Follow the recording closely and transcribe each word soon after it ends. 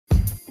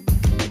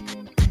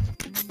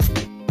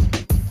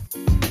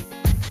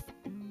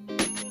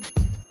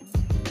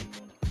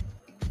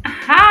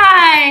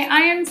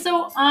am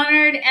so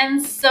honored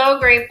and so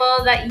grateful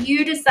that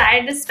you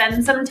decided to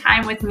spend some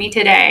time with me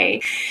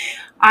today.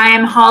 I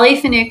am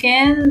Holly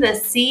Finucane, the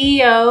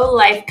CEO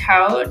Life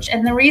Coach,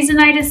 and the reason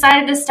I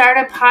decided to start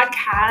a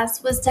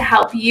podcast was to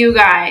help you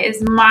guys.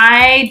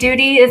 My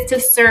duty is to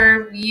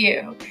serve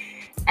you.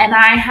 And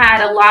I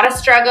had a lot of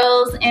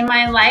struggles in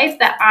my life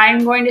that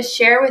I'm going to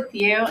share with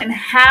you and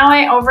how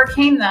I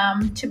overcame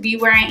them to be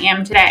where I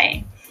am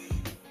today.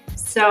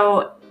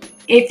 So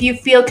if you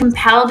feel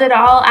compelled at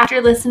all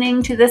after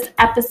listening to this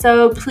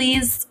episode,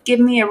 please give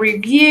me a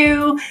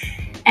review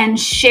and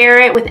share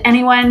it with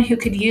anyone who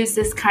could use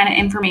this kind of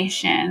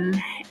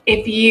information.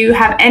 If you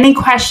have any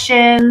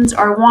questions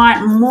or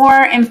want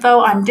more info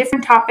on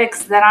different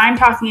topics that I'm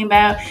talking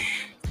about,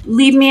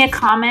 leave me a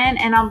comment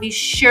and I'll be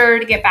sure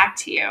to get back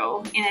to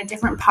you in a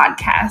different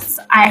podcast.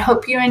 I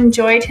hope you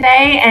enjoy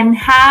today and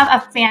have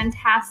a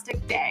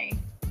fantastic day.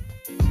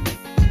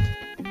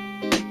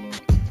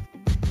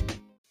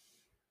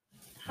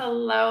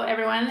 Hello,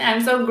 everyone.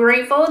 I'm so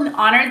grateful and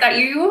honored that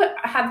you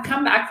have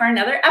come back for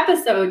another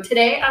episode.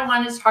 Today, I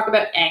wanted to talk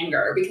about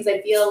anger because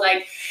I feel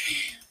like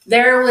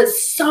there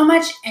was so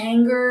much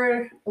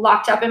anger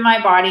locked up in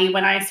my body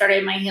when I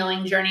started my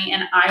healing journey,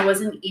 and I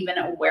wasn't even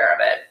aware of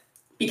it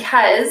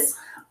because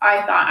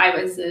I thought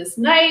I was this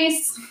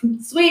nice,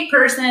 sweet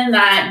person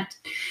that,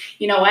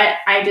 you know what,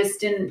 I just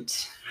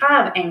didn't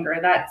have anger.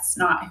 That's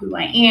not who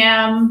I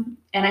am.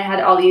 And I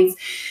had all these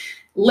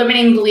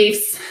limiting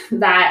beliefs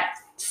that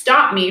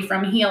stop me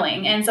from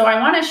healing. And so I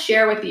want to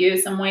share with you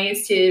some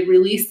ways to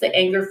release the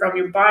anger from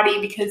your body,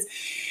 because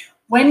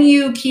when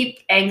you keep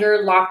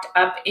anger locked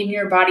up in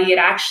your body, it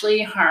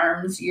actually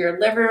harms your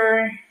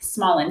liver,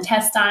 small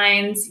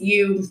intestines.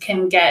 You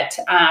can get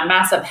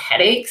massive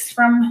headaches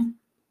from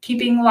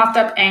keeping locked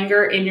up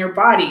anger in your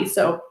body.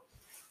 So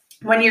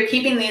when you're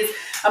keeping these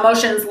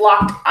emotions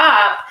locked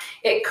up,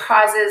 it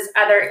causes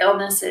other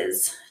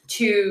illnesses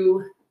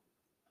to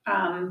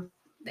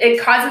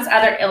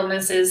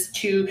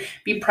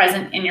be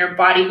present in your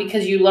body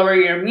because you lower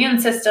your immune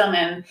system.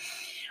 And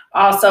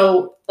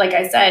also, like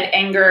I said,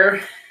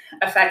 anger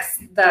affects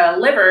the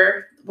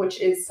liver, which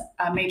is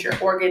a major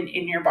organ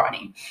in your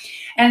body.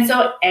 And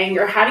so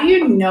anger, how do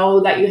you know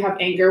that you have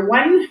anger?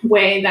 One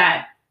way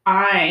that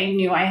I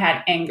knew I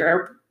had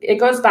anger, it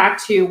goes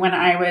back to when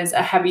I was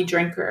a heavy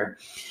drinker.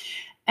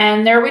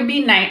 And there would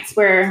be nights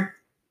where,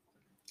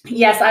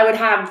 yes, I would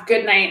have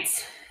good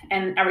nights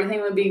and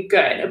everything would be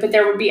good. But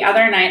there would be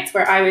other nights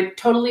where I would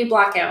totally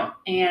black out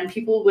and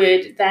people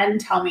would then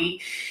tell me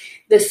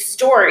the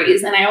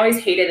stories, and I always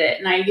hated it.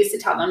 And I used to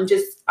tell them,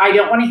 I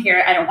don't want to hear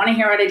it. I don't want to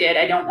hear what I did.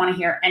 I don't want to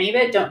hear any of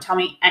it. Don't tell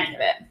me any of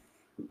it.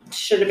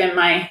 Should have been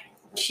my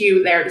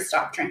cue there to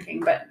stop drinking,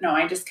 but no,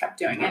 I just kept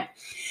doing it.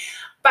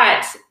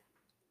 But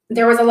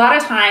there was a lot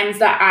of times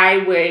that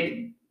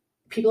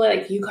people are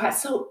like, you got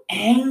so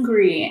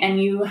angry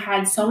and you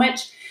had so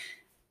much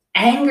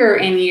anger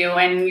in you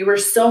and you were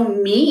so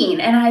mean.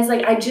 And I was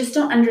like, I just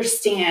don't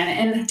understand.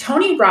 And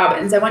Tony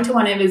Robbins, I went to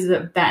one of his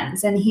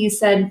events and he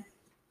said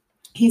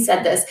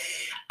this: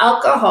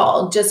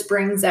 alcohol just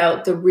brings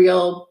out the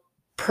real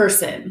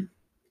person.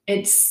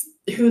 It's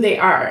who they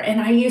are.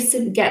 And I used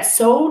to get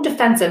so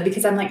defensive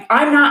because I'm like,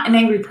 I'm not an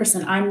angry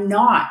person. I'm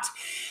not.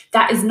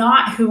 That is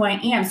not who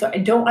I am. So I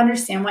don't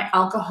understand why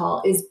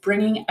alcohol is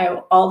bringing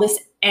out all this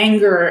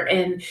anger.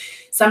 And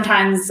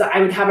sometimes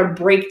I would have a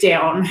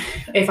breakdown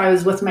if I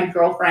was with my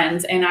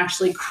girlfriends and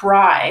actually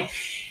cry.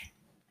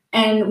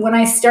 And when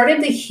I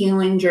started the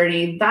healing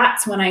journey,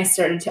 that's when I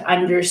started to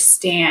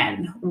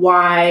understand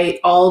why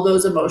all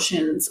those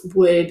emotions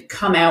would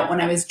come out when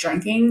I was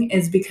drinking,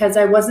 is because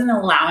I wasn't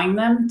allowing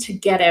them to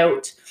get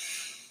out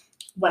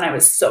when I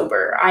was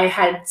sober. I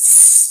had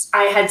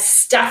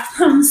stuffed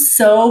them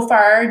so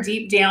far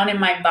deep down in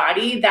my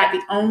body that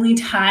the only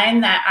time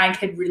that I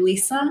could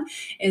release them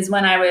is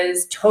when I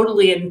was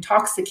totally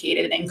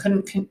intoxicated and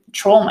couldn't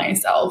control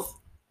myself.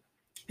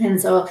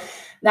 And so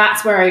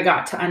that's where I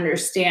got to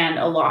understand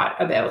a lot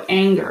about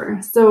anger.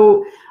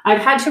 So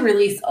I've had to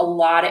release a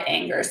lot of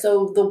anger.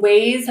 So the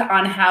ways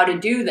on how to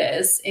do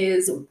this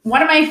is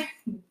one of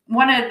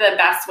the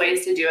best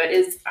ways to do it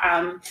is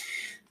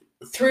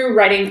through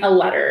writing a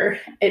letter.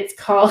 It's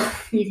called,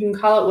 you can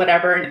call it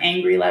whatever, an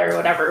angry letter or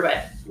whatever,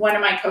 but one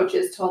of my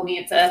coaches told me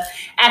it's a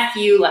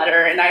FU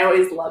letter, and I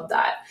always love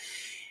that.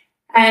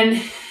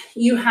 And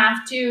you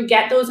have to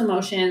get those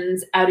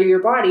emotions out of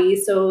your body.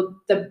 So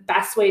the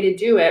best way to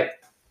do it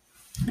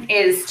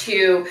is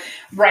to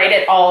write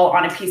it all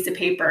on a piece of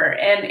paper.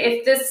 And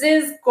if this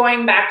is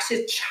going back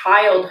to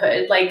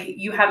childhood, like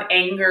you have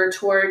anger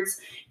towards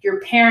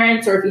your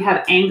parents, or if you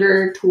have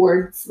anger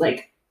towards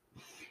like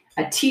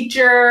a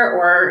teacher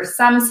or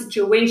some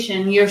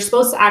situation, you're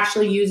supposed to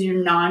actually use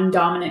your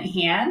non-dominant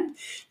hand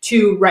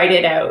to write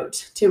it out,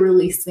 to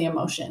release the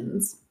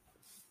emotions.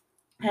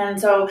 And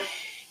so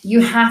you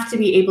have to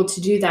be able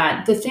to do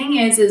that. The thing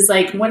is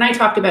like when I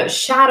talked about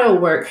shadow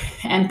work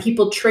and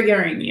people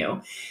triggering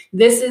you,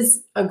 this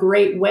is a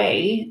great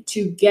way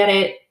to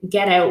get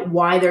out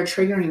why they're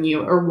triggering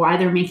you or why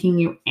they're making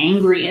you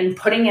angry and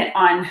putting it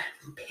on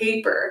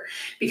paper,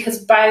 because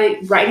by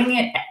writing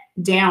it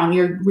down,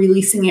 you're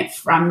releasing it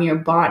from your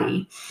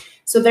body.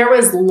 So there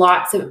was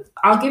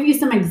I'll give you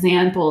some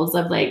examples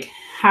of like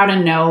how to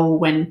know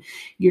when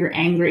you're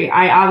angry.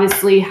 I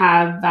obviously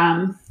have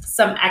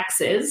some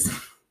exes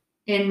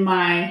in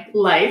my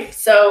life.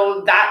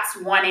 So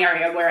that's one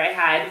area where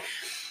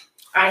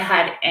I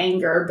had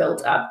anger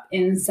built up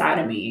inside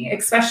of me,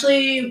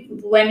 especially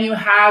when you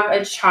have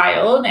a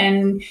child.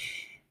 And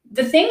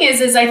the thing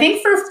is I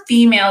think for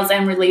females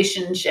and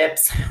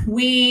relationships,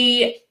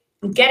 we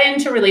get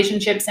into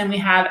relationships and we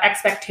have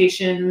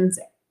expectations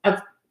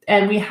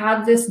and we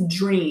have this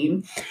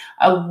dream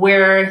of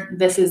where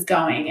this is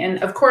going.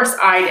 And of course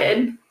I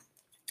did.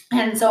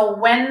 And so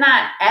when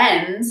that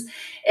ends,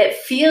 it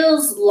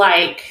feels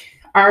like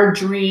our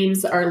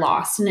dreams are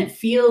lost, and it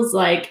feels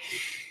like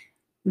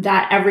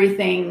that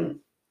everything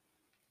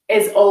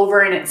is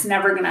over and it's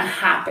never going to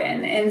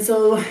happen. And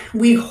so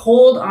we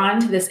hold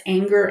on to this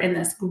anger and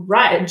this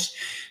grudge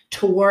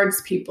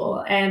towards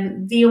people.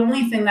 And the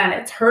only thing that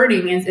it's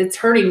hurting is it's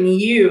hurting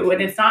you,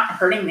 and it's not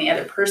hurting the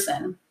other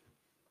person.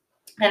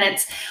 And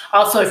it's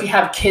also, if you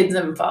have kids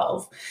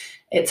involved,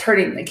 it's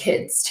hurting the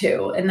kids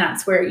too. And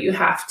that's where you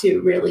have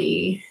to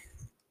really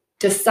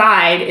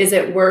decide, is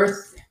it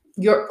worth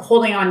you're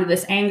holding on to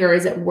this anger?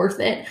 Is it worth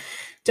it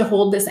to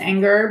hold this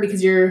anger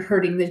because you're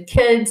hurting the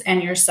kids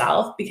and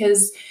yourself?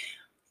 Because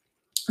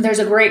there's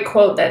a great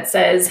quote that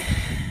says,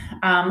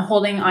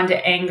 holding on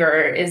to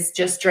anger is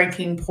just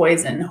drinking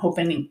poison,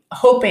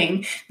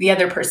 hoping the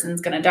other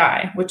person's going to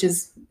die, which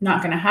is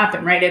not going to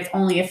happen, right? It's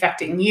only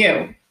affecting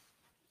you.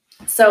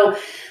 So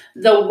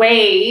the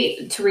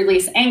way to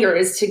release anger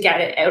is to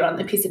get it out on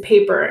the piece of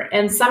paper.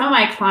 And some of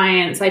my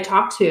clients I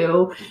talk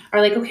to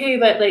are like, okay,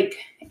 but like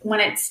when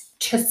it's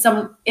just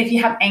if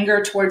you have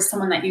anger towards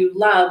someone that you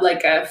love,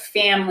 like a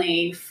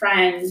family,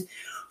 friend,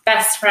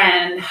 best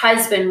friend,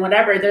 husband,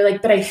 whatever, they're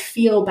like, but I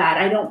feel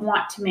bad. I don't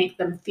want to make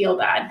them feel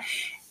bad.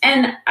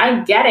 And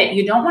I get it.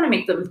 You don't want to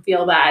make them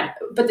feel bad.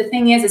 But the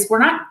thing is we're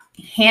not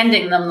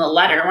handing them the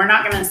letter. We're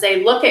not going to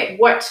say, look at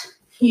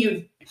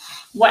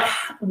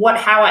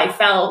how I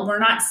felt. We're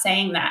not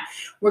saying that.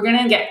 We're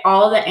going to get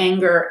all the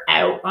anger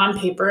out on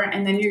paper,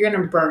 and then you're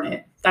going to burn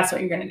it. That's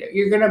what you're going to do.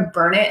 You're going to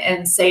burn it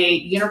and say,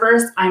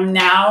 universe, I'm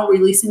now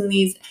releasing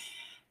these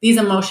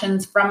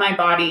emotions from my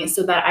body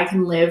so that I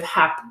can live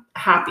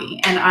happy.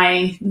 And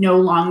I no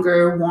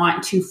longer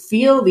want to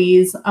feel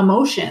these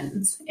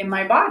emotions in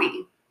my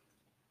body.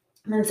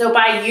 And so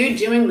by you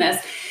doing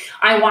this,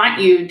 I want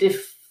you to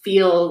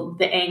feel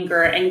the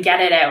anger and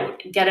get it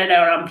out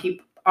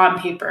on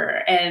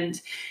paper.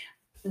 And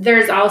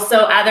there's also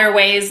other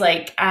ways,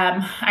 like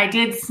I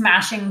did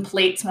smashing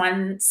plates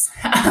once.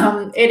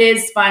 It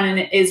is fun and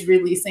it is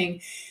releasing.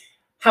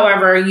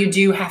 However, you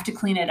do have to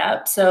clean it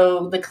up.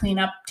 So the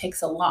cleanup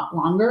takes a lot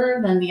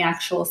longer than the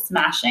actual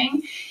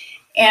smashing.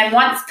 And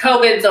once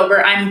COVID's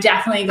over, I'm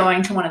definitely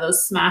going to one of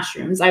those smash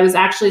rooms. I was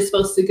actually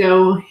supposed to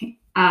go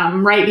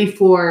right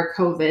before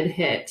COVID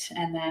hit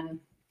and then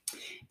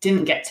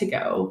didn't get to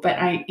go, but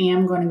I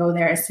am going to go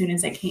there as soon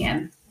as I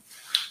can.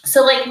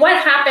 So like what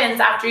happens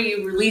after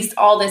you release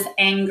all this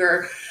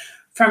anger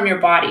from your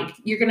body?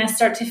 You're going to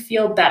start to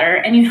feel better.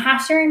 And you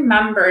have to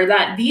remember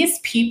that these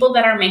people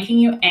that are making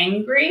you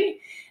angry,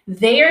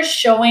 they are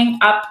showing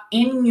up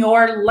in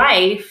your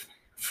life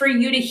for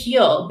you to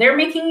heal. They're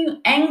making you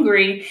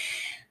angry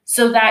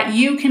so that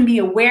you can be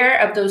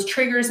aware of those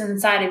triggers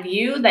inside of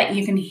you that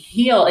you can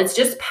heal. It's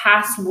just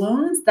past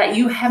wounds that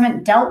you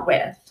haven't dealt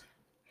with.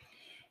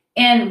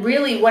 And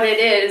really what it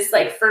is,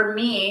 like for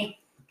me,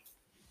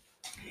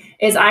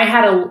 is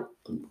I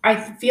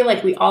feel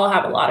like we all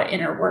have a lot of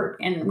inner work,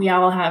 and we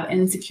all have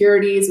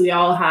insecurities. We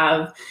all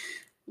have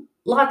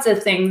lots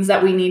of things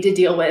that we need to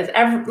deal with.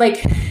 I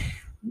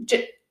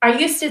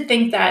used to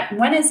think that,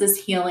 when is this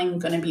healing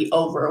going to be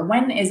over?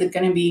 When is it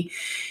going to be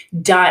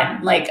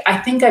done? Like, I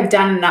think I've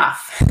done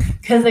enough,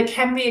 because it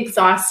can be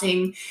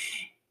exhausting.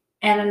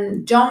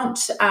 And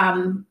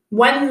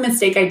one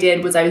mistake I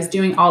did was I was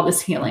doing all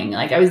this healing.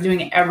 Like I was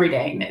doing it every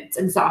day, and it's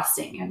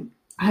exhausting. And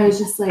I was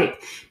just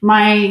like,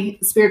 my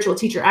spiritual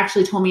teacher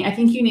actually told me, I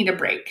think you need a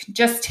break.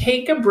 Just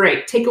take a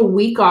break. Take a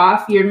week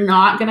off. You're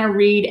not going to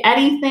read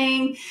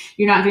anything.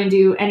 You're not going to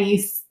do any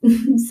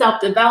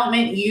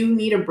self-development. You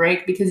need a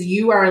break because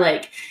you are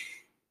like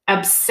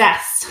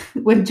obsessed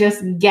with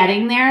just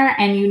getting there,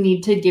 and you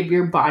need to give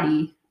your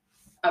body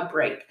a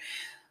break.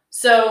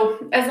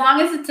 So as long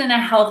as it's in a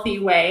healthy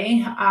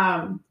way,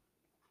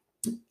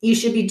 you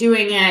should be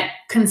doing it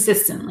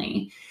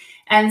consistently.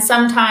 And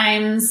some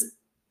days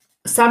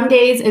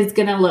it's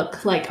going to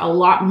look like a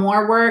lot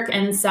more work,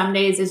 and some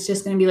days it's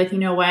just going to be like, you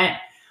know what?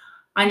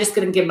 I'm just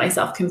going to give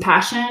myself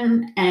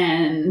compassion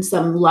and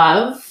some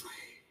love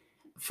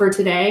for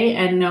today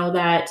and know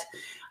that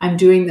I'm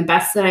doing the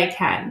best that I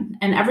can.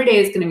 And every day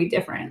is going to be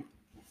different.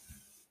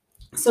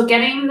 So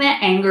getting the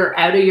anger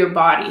out of your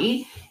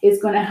body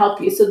is going to help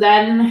you. So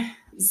then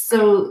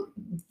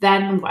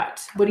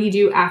what? What do you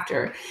do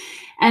after?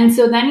 And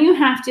so then you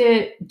have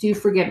to do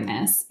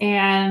forgiveness,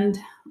 and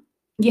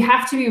you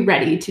have to be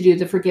ready to do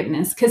the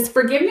forgiveness, because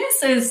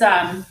forgiveness is,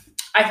 I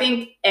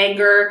think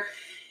anger,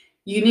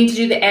 you need to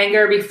do the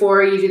anger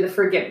before you do the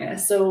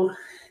forgiveness. So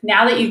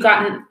now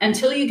that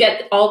until you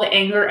get all the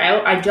anger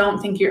out, I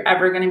don't think you're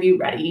ever going to be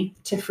ready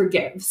to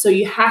forgive. So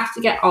you have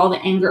to get all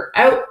the anger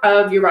out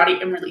of your body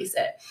and release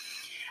it.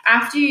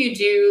 After you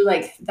do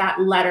like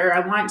that letter,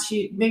 I want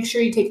you to make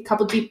sure you take a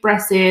couple deep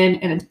breaths in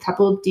and a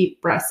couple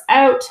deep breaths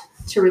out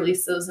to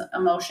release those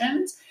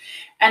emotions.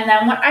 And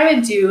then what I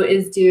would do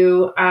is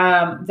do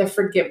the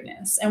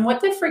forgiveness. And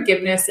what the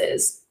forgiveness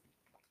is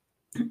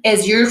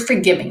you're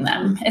forgiving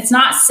them. It's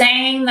not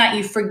saying that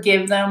you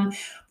forgive them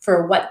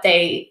for what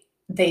they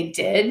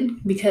did,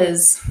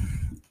 because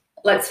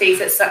let's face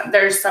it,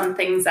 there's some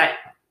things that,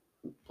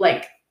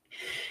 like,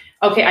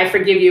 okay, I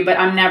forgive you, but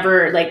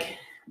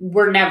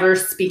we're never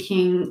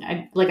speaking,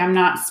 like, I'm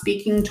not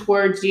speaking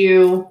towards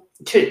you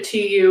to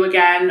you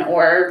again,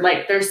 or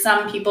like there's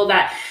some people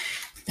that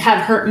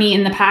have hurt me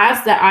in the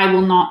past that I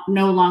will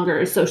no longer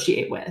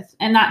associate with.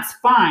 And that's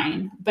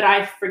fine, but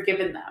I've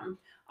forgiven them.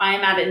 I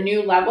am at a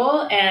new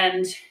level,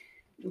 and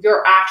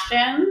your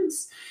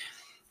actions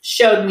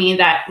showed me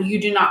that you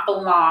do not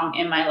belong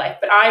in my life.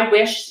 But I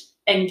wish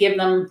and give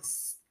them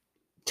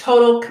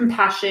total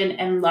compassion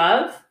and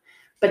love,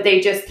 but they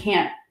just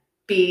can't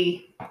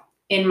be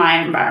in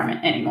my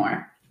environment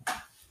anymore,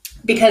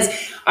 because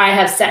I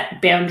have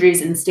set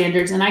boundaries and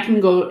standards, and I can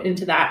go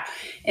into that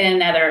in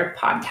another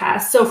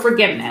podcast. So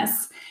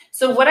forgiveness.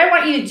 So what I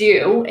want you to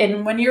do,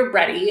 and when you're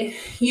ready,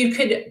 you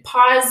could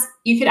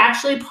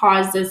actually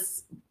pause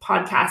this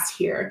podcast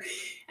here,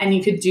 and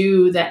you could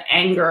do the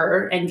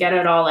anger and get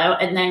it all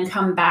out, and then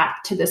come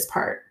back to this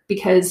part,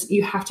 because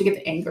you have to get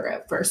the anger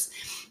out first.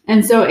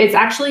 And so it's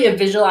actually a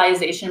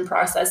visualization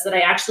process that I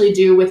actually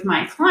do with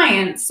my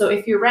clients. So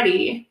if you're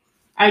ready,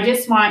 I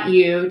just want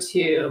you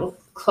to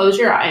close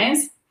your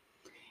eyes,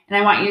 and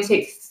I want you to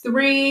take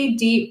 3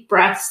 deep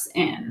breaths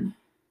in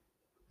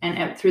and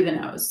out through the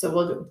nose. So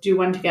we'll do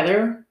one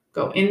together.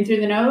 Go in through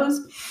the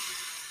nose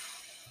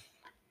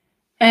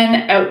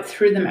and out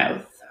through the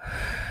mouth.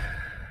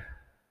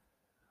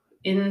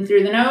 In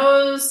through the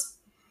nose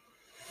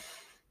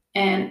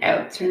and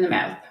out through the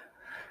mouth.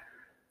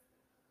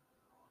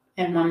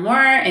 And one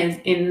more is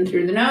in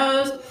through the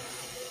nose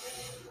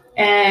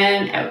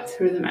and out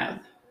through the mouth.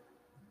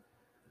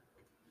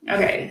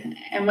 Okay,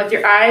 and with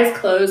your eyes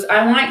closed,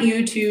 I want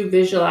you to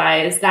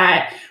visualize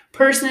that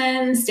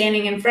person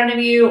standing in front of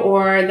you,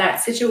 or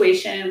that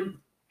situation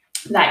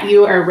that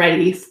you are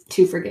ready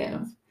to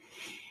forgive.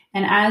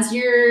 And as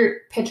you're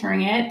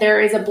picturing it, there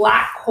is a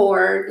black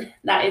cord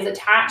that is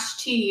attached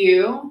to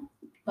you,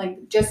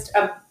 like just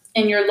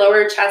in your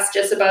lower chest,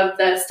 just above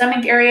the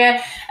stomach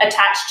area,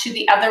 attached to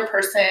the other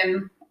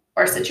person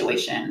or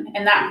situation.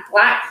 And that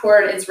black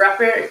cord is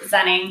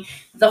representing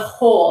the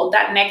hold,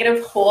 that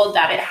negative hold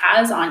that it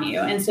has on you.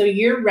 And so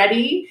you're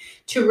ready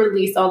to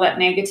release all that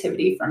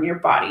negativity from your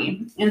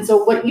body. And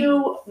so what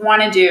you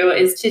want to do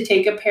is to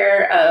take a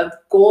pair of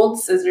gold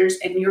scissors,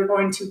 and you're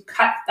going to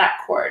cut that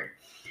cord.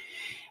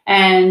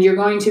 And you're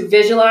going to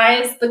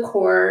visualize the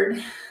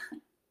cord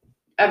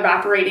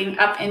evaporating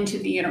up into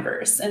the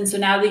universe. And so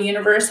now the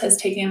universe has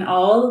taken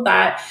all of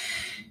that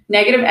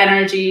negative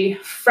energy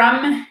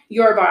from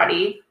your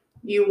body.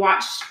 You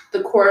watch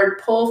the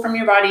cord pull from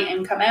your body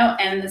and come out,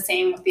 and the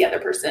same with the other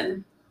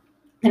person.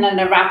 And then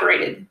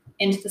evaporated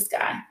into the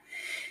sky.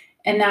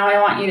 And now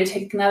I want you to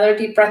take another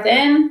deep breath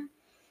in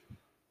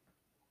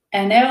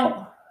and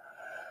out.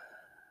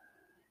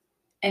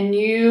 And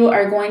you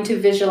are going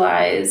to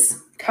visualize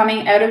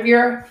coming out of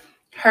your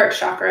heart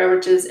chakra,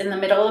 which is in the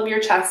middle of your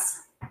chest.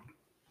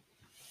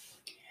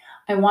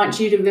 I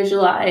want you to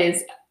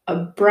visualize a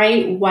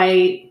bright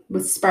white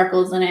with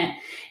sparkles in it,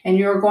 and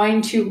you're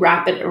going to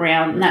wrap it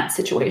around that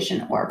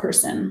situation or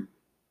person.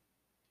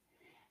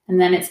 And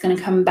then it's going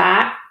to come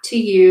back to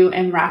you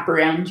and wrap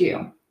around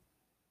you.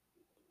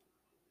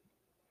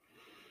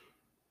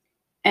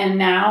 And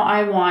now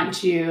I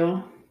want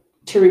you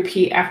to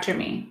repeat after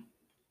me.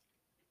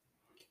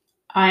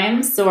 I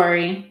am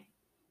sorry.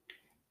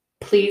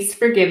 Please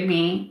forgive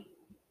me.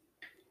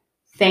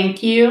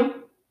 Thank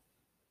you.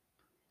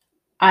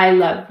 I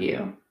love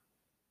you.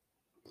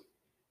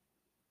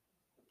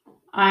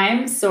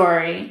 I'm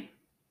sorry.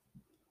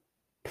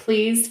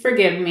 Please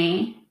forgive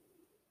me.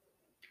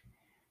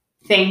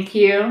 Thank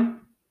you.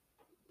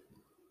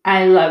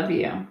 I love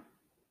you.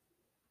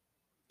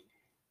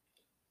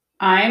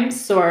 I'm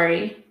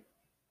sorry.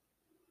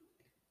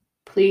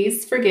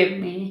 Please forgive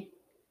me.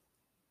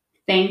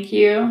 Thank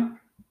you.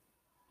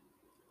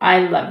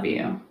 I love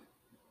you.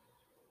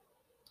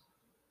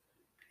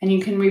 And you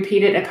can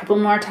repeat it a couple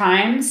more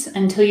times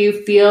until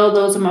you feel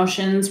those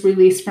emotions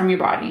release from your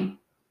body.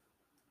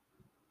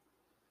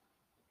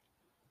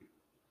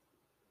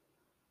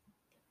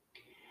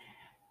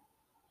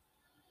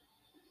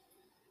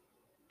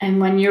 And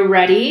when you're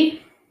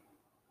ready,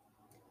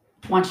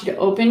 want you to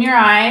open your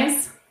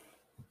eyes,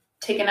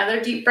 take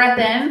another deep breath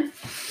in,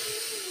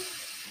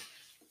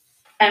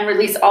 and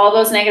release all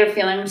those negative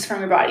feelings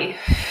from your body.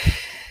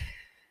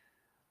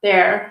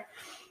 There.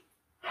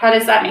 How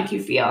does that make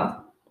you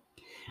feel?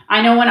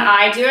 I know when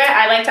I do it,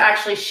 I like to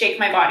actually shake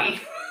my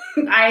body.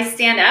 I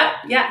stand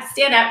up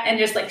and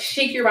just like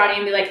shake your body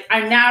and be like,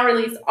 I now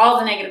release all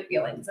the negative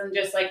feelings and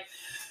just like,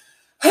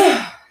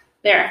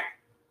 there.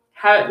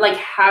 How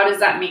does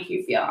that make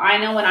you feel? I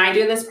know when I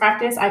do this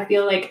practice, I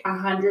feel like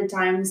 100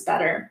 times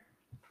better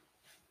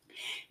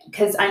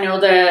because I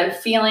know the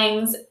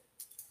feelings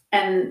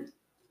and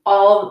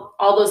all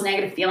those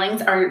negative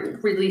feelings are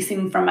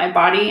releasing from my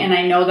body, and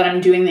I know that I'm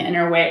doing the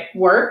inner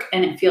work,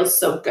 and it feels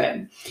so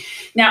good.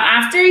 Now,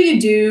 after you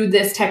do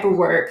this type of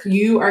work,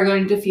 you are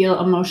going to feel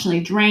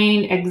emotionally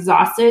drained,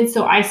 exhausted.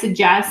 So I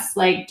suggest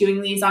like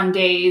doing these on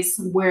days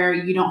where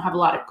you don't have a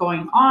lot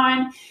going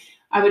on.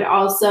 I would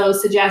also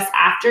suggest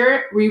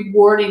after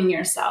rewarding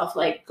yourself,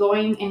 like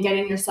going and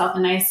getting yourself a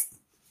nice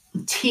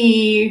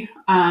tea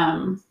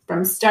from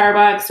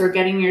Starbucks, or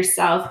getting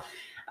yourself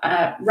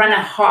run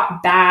a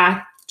hot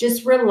bath,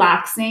 just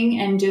relaxing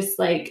and just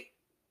like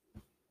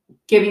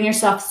giving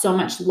yourself so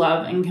much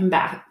love and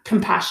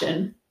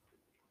compassion.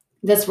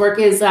 This work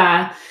is,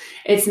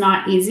 it's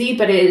not easy,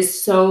 but it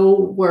is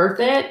so worth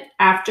it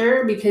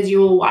after, because you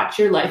will watch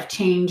your life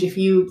change if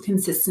you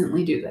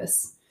consistently do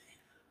this.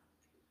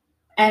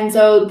 And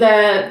so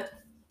the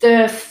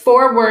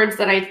 4 words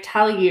that I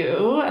tell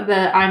you,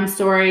 the I'm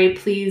sorry,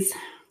 please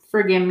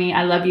forgive me,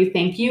 I love you,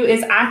 thank you,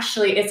 is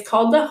actually, it's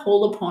called the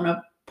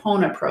Ho'oponopono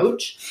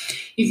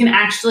approach. You can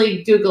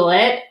actually Google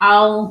it.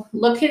 I'll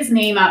look his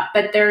name up,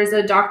 but there's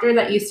a doctor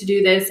that used to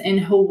do this in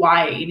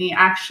Hawaii, and he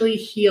actually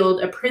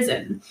healed a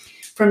prison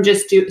from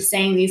just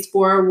saying these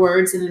 4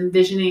 words and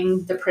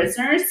envisioning the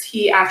prisoners.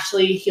 He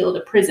actually healed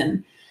a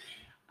prison.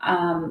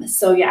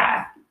 So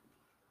yeah,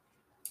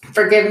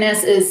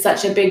 forgiveness is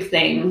such a big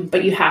thing,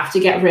 but you have to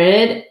get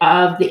rid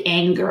of the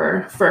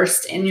anger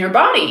first in your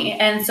body.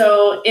 And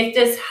so if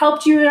this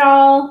helped you at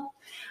all,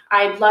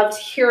 I'd love to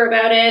hear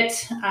about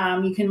it.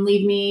 You can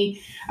leave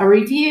me a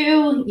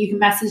review. You can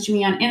message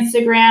me on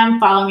Instagram,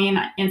 follow me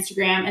on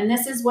Instagram. And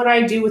this is what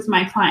I do with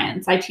my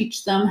clients. I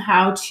teach them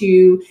how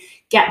to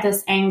get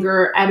this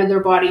anger out of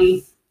their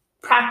body,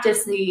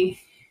 practice the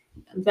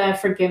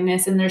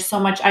forgiveness. And there's so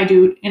much I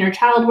do inner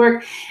child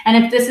work.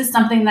 And if this is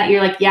something that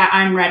you're like, yeah,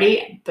 I'm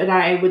ready, but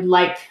I would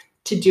like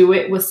to do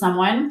it with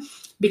someone,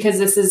 because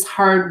this is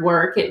hard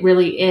work. It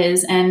really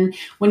is. And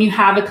when you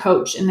have a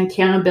coach, an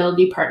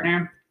accountability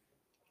partner,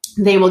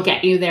 they will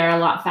get you there a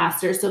lot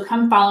faster. So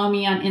come follow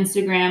me on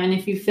Instagram. And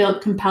if you feel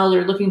compelled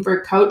or looking for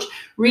a coach,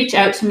 reach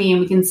out to me and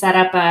we can set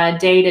up a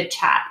day to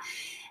chat.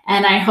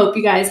 And I hope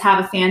you guys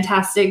have a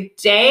fantastic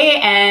day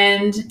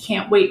and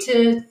can't wait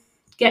to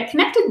get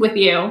connected with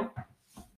you.